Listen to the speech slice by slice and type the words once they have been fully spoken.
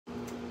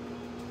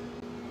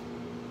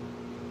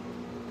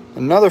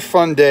Another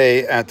fun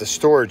day at the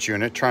storage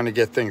unit, trying to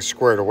get things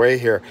squared away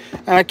here.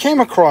 And I came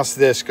across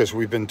this because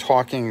we've been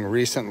talking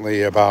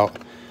recently about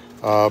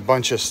a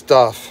bunch of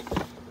stuff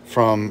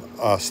from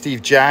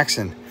Steve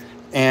Jackson.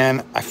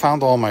 And I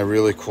found all my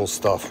really cool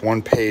stuff.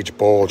 One-page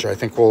bulge. I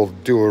think we'll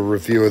do a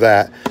review of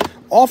that.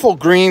 Awful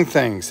Green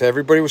Things.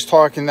 Everybody was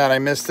talking that I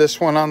missed this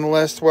one on the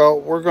list. Well,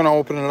 we're going to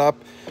open it up.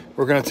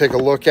 We're going to take a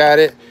look at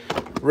it.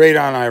 Raid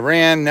on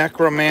Iran,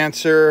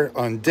 Necromancer,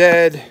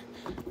 Undead,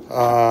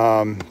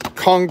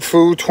 Kung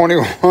Fu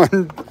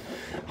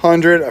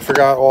 2100. I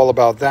forgot all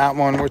about that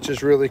one, which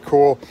is really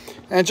cool.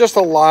 And just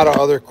a lot of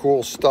other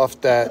cool stuff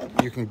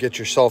that you can get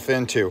yourself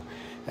into.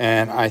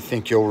 And I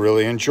think you'll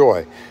really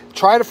enjoy.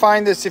 Try to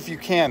find this if you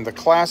can. The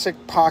Classic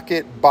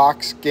Pocket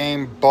Box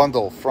Game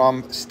Bundle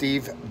from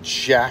Steve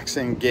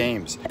Jackson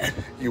Games.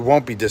 You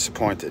won't be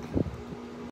disappointed.